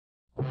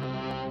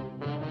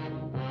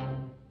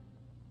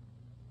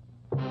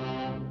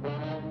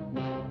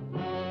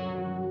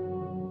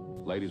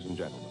ladies and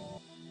gentlemen.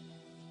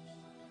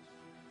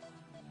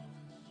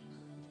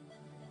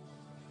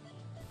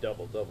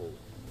 Double, double,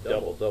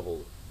 double,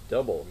 double,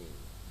 double,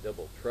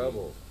 double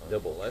trouble,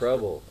 double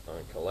trouble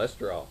on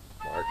cholesterol.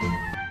 Mark.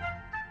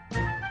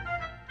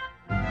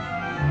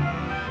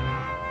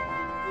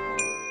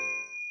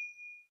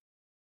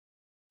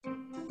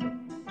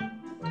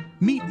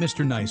 Meet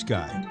Mr. Nice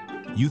Guy.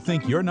 You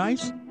think you're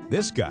nice?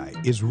 This guy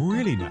is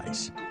really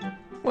nice.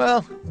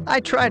 Well, I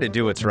try to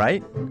do what's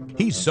right.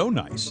 He's so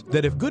nice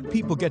that if good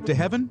people get to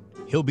heaven,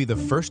 he'll be the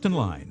first in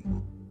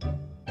line.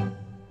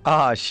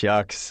 Aw,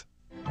 shucks.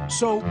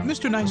 So,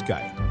 Mr. Nice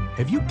Guy,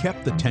 have you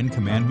kept the 10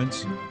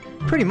 Commandments?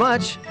 Pretty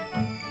much.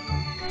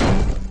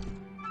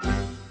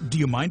 Do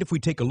you mind if we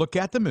take a look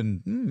at them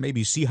and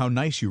maybe see how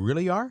nice you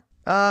really are?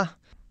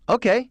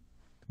 Okay.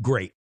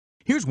 Great.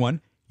 Here's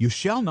one. You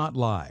shall not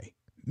lie.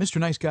 Mr.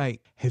 Nice Guy,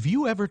 have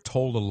you ever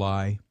told a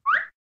lie?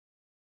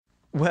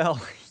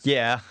 Well,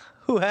 yeah.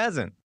 Who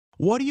hasn't?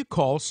 What do you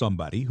call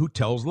somebody who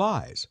tells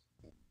lies?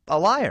 A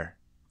liar.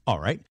 All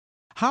right.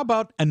 How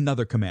about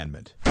another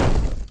commandment?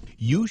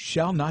 You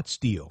shall not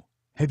steal.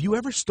 Have you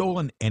ever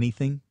stolen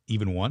anything,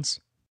 even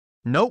once?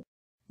 Nope.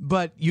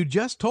 But you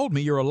just told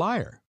me you're a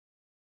liar.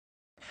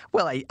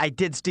 Well, I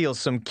did steal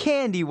some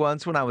candy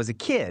once when I was a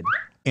kid.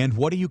 And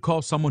what do you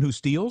call someone who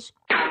steals?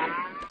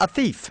 A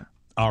thief.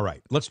 All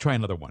right, let's try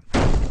another one.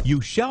 You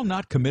shall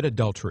not commit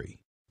adultery.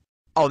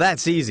 Oh,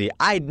 that's easy.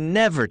 I'd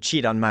never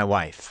cheat on my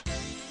wife.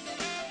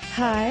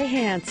 Hi,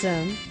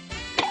 handsome.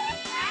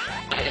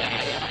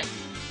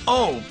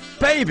 Oh,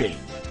 baby!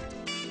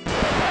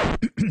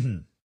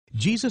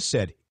 Jesus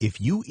said, if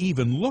you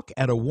even look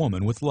at a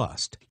woman with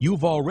lust,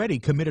 you've already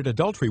committed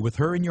adultery with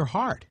her in your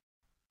heart.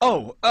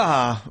 Oh,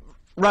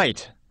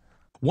 right.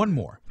 One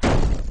more.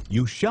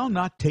 You shall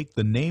not take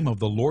the name of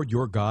the Lord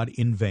your God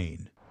in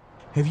vain.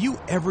 Have you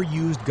ever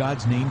used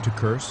God's name to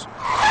curse?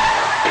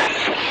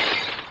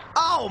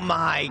 Oh,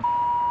 my...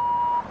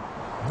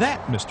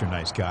 That, Mr.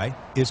 Nice Guy,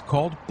 is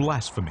called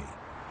blasphemy.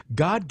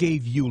 God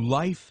gave you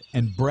life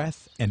and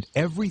breath and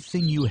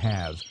everything you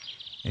have,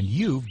 and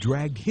you've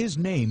dragged His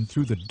name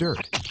through the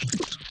dirt.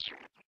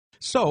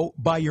 So,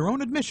 by your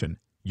own admission,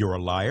 you're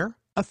a liar,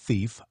 a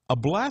thief, a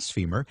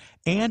blasphemer,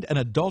 and an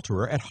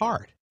adulterer at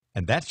heart.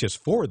 And that's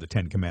just 4 of the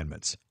 10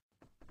 Commandments.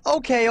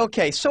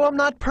 Okay, so I'm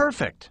not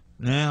perfect.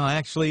 Well,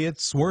 actually,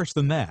 it's worse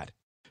than that.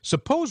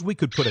 Suppose we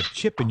could put a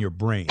chip in your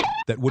brain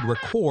that would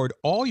record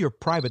all your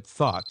private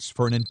thoughts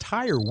for an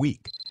entire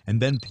week and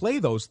then play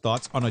those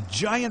thoughts on a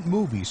giant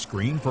movie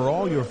screen for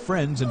all your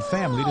friends and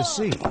family to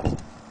see.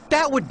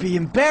 That would be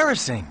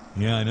embarrassing.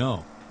 Yeah, I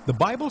know. The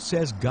Bible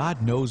says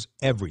God knows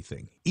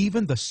everything,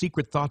 even the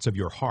secret thoughts of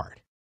your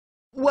heart.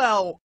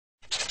 Well,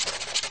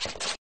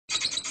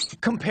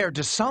 compared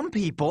to some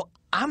people,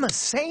 I'm a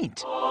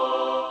saint.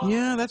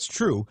 Yeah, that's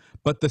true,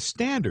 but the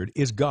standard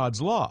is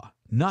God's law,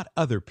 not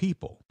other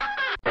people.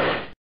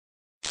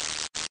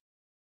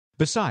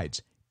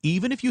 Besides,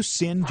 even if you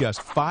sin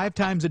just 5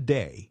 times a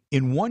day,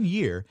 in 1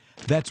 year,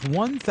 that's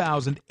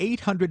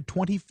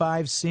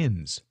 1,825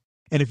 sins.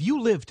 And if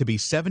you live to be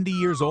 70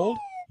 years old,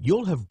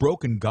 you'll have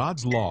broken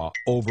God's law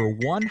over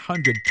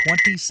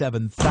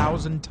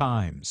 127,000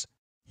 times.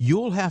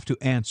 You'll have to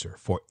answer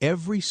for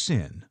every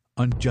sin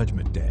on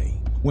Judgment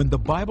Day, when the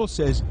Bible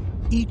says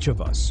each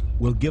of us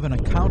will give an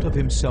account of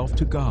himself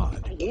to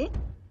God.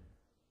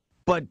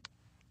 But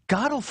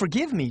God will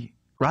forgive me,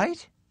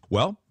 right?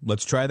 Well,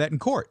 let's try that in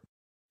court.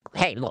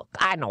 Hey, look,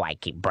 I know I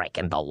keep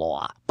breaking the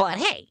law, but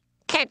hey,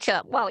 catch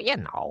up, well,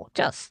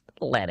 just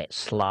let it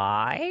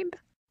slide.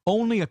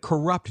 Only a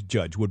corrupt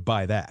judge would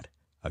buy that.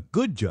 A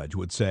good judge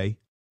would say,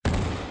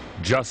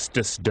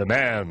 Justice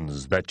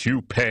demands that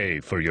you pay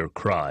for your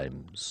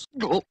crimes.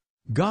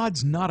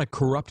 God's not a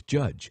corrupt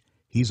judge.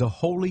 He's a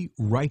holy,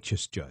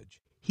 righteous judge.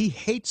 He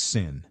hates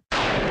sin.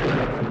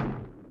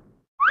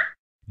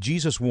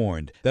 Jesus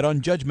warned that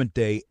on Judgment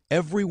Day,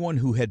 everyone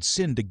who had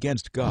sinned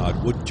against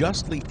God would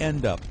justly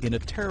end up in a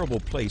terrible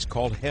place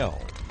called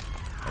hell,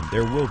 and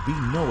there will be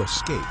no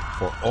escape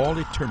for all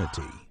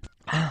eternity.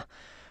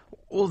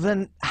 Well,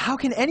 then, how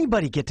can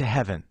anybody get to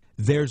heaven?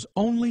 There's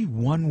only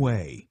one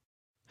way.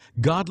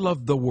 God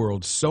loved the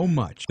world so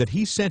much that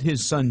He sent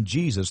His Son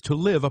Jesus to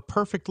live a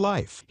perfect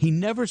life. He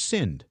never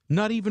sinned,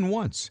 not even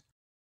once.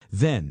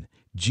 Then,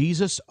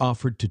 Jesus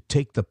offered to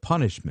take the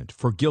punishment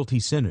for guilty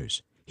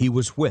sinners. He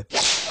was whipped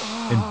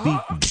and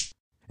beaten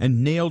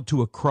and nailed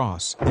to a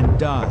cross and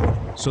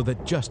died so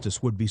that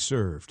justice would be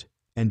served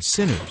and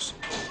sinners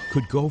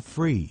could go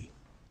free.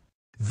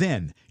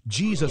 Then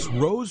Jesus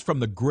rose from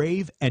the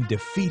grave and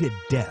defeated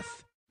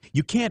death.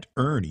 You can't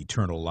earn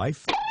eternal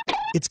life.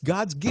 It's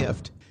God's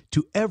gift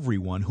to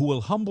everyone who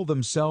will humble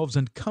themselves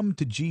and come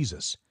to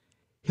Jesus.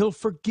 He'll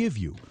forgive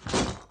you,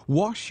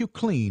 wash you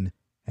clean,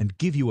 and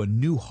give you a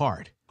new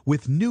heart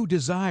with new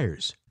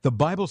desires. The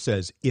Bible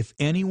says if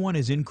anyone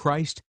is in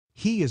Christ,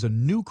 he is a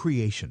new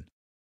creation.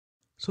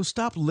 So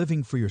stop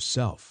living for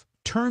yourself,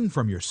 turn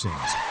from your sins,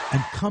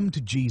 and come to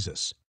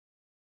Jesus.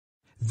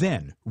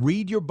 Then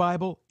read your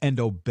Bible and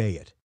obey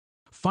it.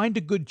 Find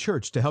a good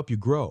church to help you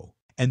grow,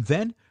 and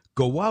then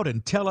Go out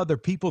and tell other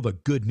people the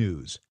good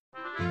news.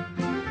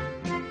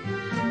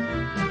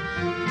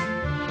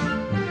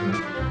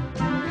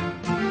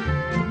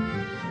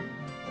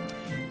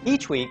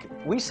 Each week,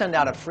 we send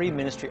out a free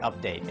ministry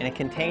update, and it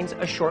contains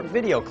a short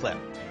video clip.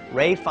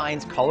 Ray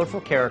finds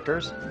colorful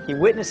characters, he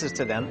witnesses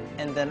to them,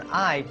 and then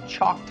I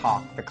chalk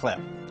talk the clip.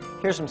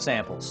 Here's some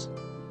samples.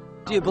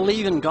 Do you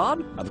believe in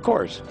God? Of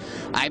course.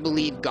 I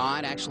believe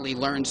God actually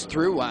learns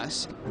through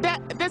us.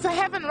 There's a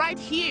heaven right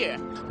here.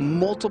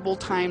 Multiple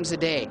times a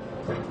day.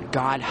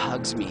 God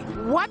hugs me.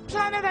 What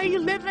planet are you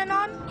living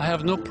on? I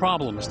have no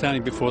problem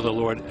standing before the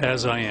Lord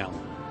as I am.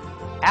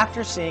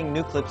 After seeing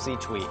new clips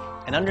each week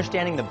and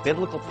understanding the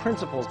biblical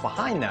principles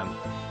behind them,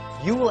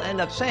 you will end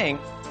up saying,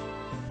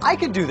 I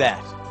could do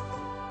that.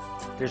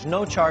 There's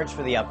no charge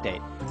for the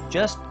update.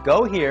 Just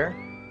go here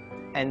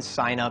and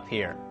sign up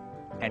here,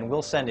 and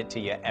we'll send it to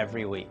you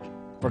every week.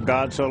 For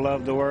God so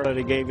loved the world that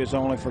he gave his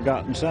only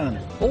forgotten Son.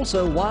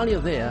 Also, while you're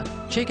there,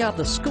 check out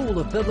the School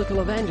of Biblical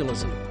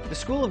Evangelism. The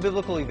School of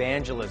Biblical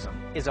Evangelism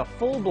is a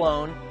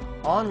full-blown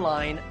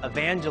online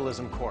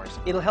evangelism course.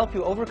 It'll help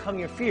you overcome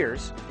your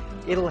fears.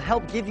 It'll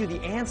help give you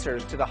the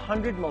answers to the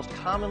 100 most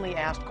commonly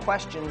asked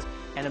questions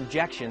and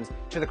objections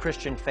to the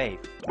Christian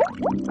faith.